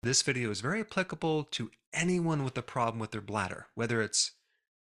This video is very applicable to anyone with a problem with their bladder, whether it's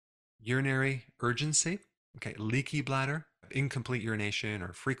urinary urgency, okay, leaky bladder, incomplete urination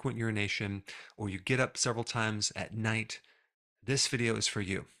or frequent urination, or you get up several times at night. This video is for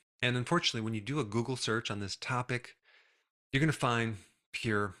you. And unfortunately, when you do a Google search on this topic, you're going to find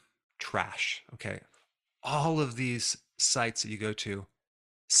pure trash, okay? All of these sites that you go to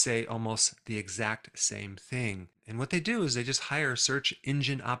say almost the exact same thing. And what they do is they just hire search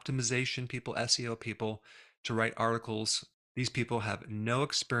engine optimization people, SEO people, to write articles. These people have no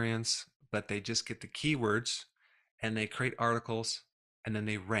experience, but they just get the keywords and they create articles and then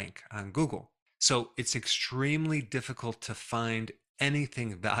they rank on Google. So it's extremely difficult to find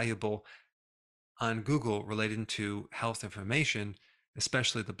anything valuable on Google related to health information,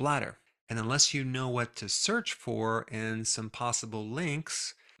 especially the bladder. And unless you know what to search for and some possible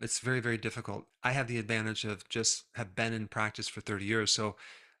links, it's very, very difficult. I have the advantage of just have been in practice for 30 years. So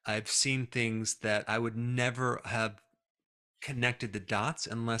I've seen things that I would never have connected the dots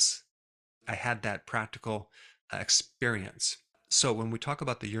unless I had that practical experience. So when we talk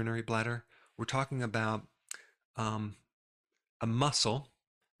about the urinary bladder, we're talking about um, a muscle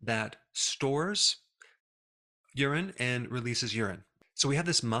that stores urine and releases urine. So we have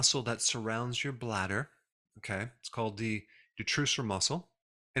this muscle that surrounds your bladder. Okay, it's called the detrusor muscle.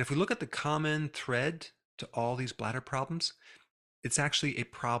 And if we look at the common thread to all these bladder problems, it's actually a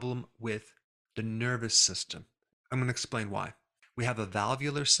problem with the nervous system. I'm going to explain why. We have a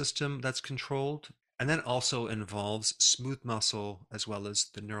valvular system that's controlled, and that also involves smooth muscle as well as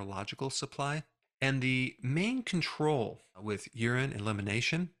the neurological supply. And the main control with urine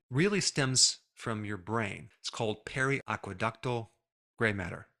elimination really stems from your brain. It's called periaqueductal gray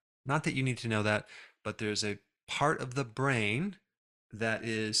matter. Not that you need to know that, but there's a part of the brain that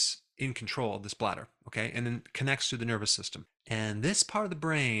is in control of this bladder, okay, and then connects to the nervous system. And this part of the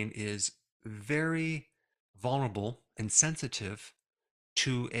brain is very vulnerable and sensitive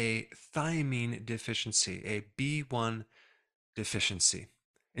to a thiamine deficiency, a B1 deficiency.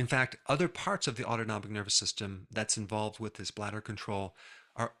 In fact, other parts of the autonomic nervous system that's involved with this bladder control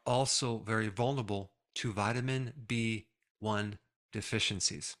are also very vulnerable to vitamin B1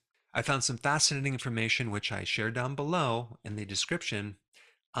 deficiencies. I found some fascinating information, which I shared down below in the description,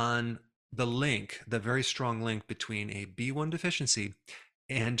 on the link, the very strong link between a B1 deficiency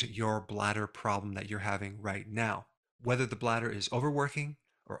and your bladder problem that you're having right now. Whether the bladder is overworking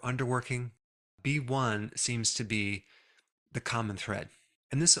or underworking, B1 seems to be the common thread.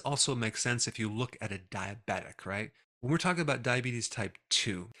 And this also makes sense if you look at a diabetic, right? When we're talking about diabetes type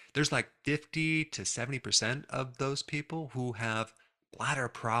 2, there's like 50 to 70% of those people who have bladder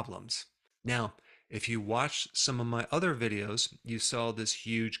problems. Now, if you watch some of my other videos, you saw this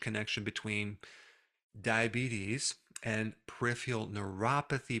huge connection between diabetes and peripheral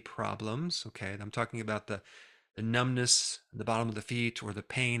neuropathy problems. Okay, and I'm talking about the numbness at the bottom of the feet or the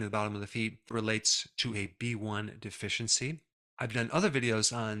pain at the bottom of the feet relates to a B1 deficiency. I've done other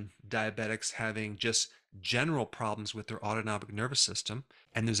videos on diabetics having just general problems with their autonomic nervous system,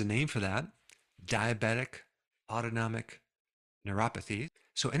 and there's a name for that, diabetic autonomic neuropathy.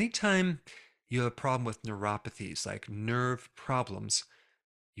 So anytime you have a problem with neuropathies, like nerve problems,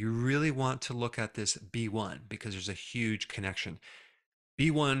 you really want to look at this B1 because there's a huge connection.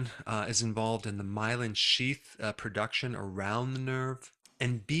 B1 is involved in the myelin sheath production around the nerve.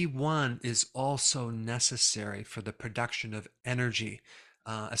 And B1 is also necessary for the production of energy,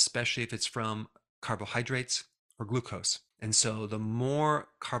 especially if it's from carbohydrates or glucose. And so the more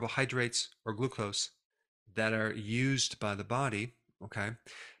carbohydrates or glucose that are used by the body, okay,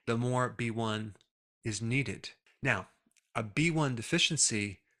 the more B1 is needed. Now, a B1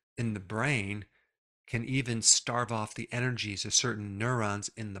 deficiency in the brain can even starve off the energies of certain neurons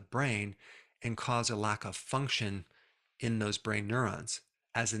in the brain and cause a lack of function in those brain neurons.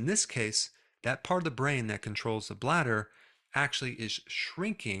 As in this case, that part of the brain that controls the bladder actually is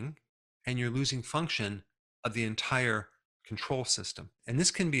shrinking and you're losing function of the entire control system. And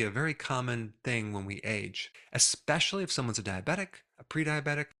this can be a very common thing when we age, especially if someone's a diabetic, a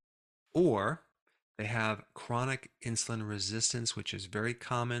pre-diabetic, or they have chronic insulin resistance, which is very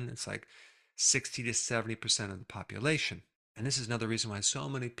common. It's like 60 to 70% of the population. And this is another reason why so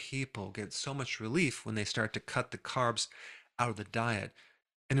many people get so much relief when they start to cut the carbs out of the diet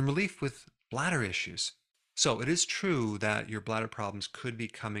and in relief with bladder issues. So it is true that your bladder problems could be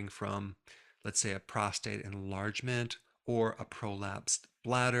coming from, let's say, a prostate enlargement or a prolapsed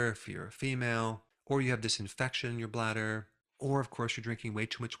bladder if you're a female, or you have this infection in your bladder, or of course you're drinking way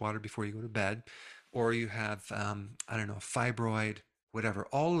too much water before you go to bed, or you have, I don't know, fibroid, whatever.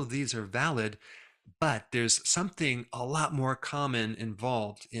 All of these are valid, But there's something a lot more common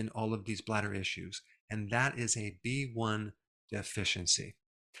involved in all of these bladder issues, and that is a B1 deficiency.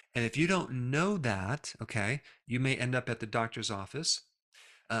 And if you don't know that, okay, you may end up at the doctor's office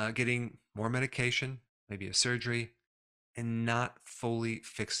getting more medication, maybe a surgery, and not fully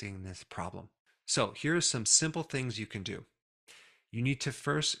fixing this problem. So here are some simple things you can do. You need to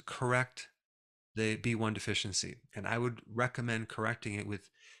first correct the B1 deficiency, and I would recommend correcting it with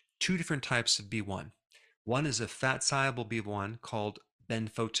two different types of B1. One is a fat soluble B1 called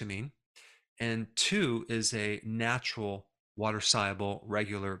benfotiamine, and two is a natural water soluble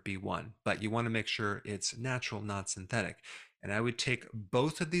regular B1, but you want to make sure it's natural, not synthetic. And I would take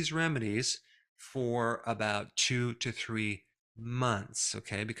both of these remedies for about 2 to 3 months,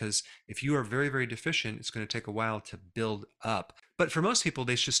 okay? Because if you are very, very deficient, it's going to take a while to build up. But for most people,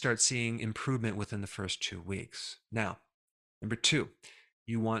 they should start seeing improvement within the first 2 weeks. Now, number two,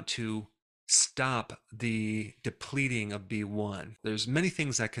 you want to stop the depleting of B1. There's many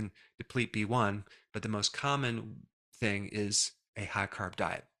things that can deplete B1, but the most common thing is a high carb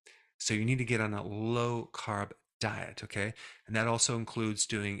diet. So you need to get on a low carb diet, okay? And that also includes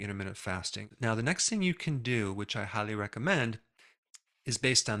doing intermittent fasting. Now, the next thing you can do, which I highly recommend, is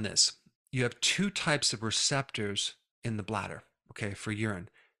based on this. You have two types of receptors in the bladder, okay, for urine.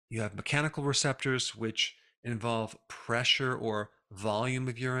 You have mechanical receptors, which involve pressure or volume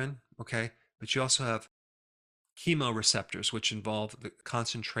of urine, okay? But you also have chemoreceptors, which involve the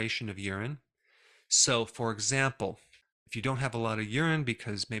concentration of urine. So, for example, if you don't have a lot of urine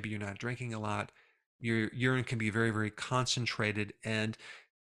because maybe you're not drinking a lot, your urine can be very, very concentrated. And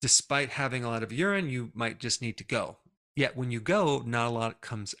despite having a lot of urine, you might just need to go. Yet when you go, not a lot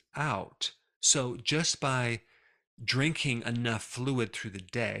comes out. So just by drinking enough fluid through the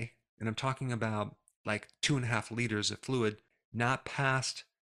day, and I'm talking about like 2.5 liters of fluid, not past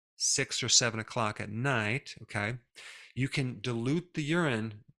 6 or 7 o'clock at night, okay, you can dilute the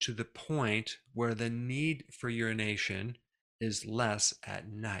urine to the point where the need for urination is less at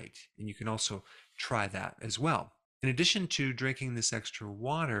night. And you can also try that as well. In addition to drinking this extra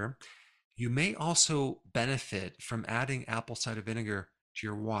water, you may also benefit from adding apple cider vinegar to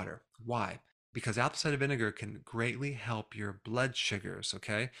your water. Why? Because apple cider vinegar can greatly help your blood sugars,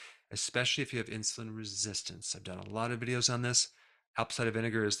 okay? Especially if you have insulin resistance. I've done a lot of videos on this. Apple cider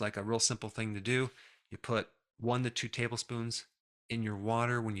vinegar is like a real simple thing to do. You put 1 to 2 tablespoons in your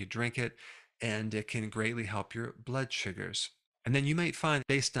water when you drink it, and it can greatly help your blood sugars. And then you might find,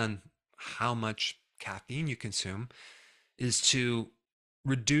 based on how much caffeine you consume, is to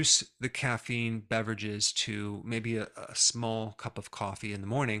reduce the caffeine beverages to maybe a small cup of coffee in the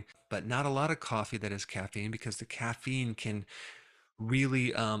morning, but not a lot of coffee that has caffeine, because the caffeine can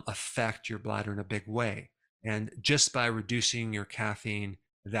really affect your bladder in a big way. And just by reducing your caffeine,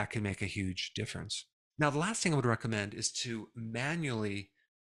 that can make a huge difference. Now, the last thing I would recommend is to manually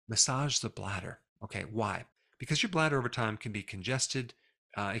massage the bladder. Okay, why? Because your bladder over time can be congested,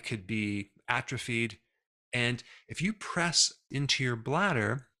 it could be atrophied, and if you press into your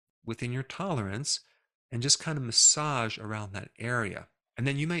bladder within your tolerance and just kind of massage around that area, and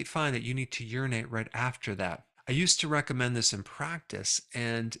then you might find that you need to urinate right after that. I used to recommend this in practice,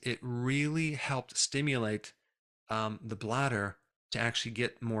 and it really helped stimulate the bladder to actually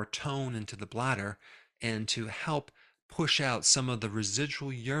get more tone into the bladder and to help push out some of the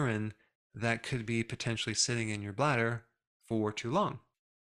residual urine that could be potentially sitting in your bladder for too long.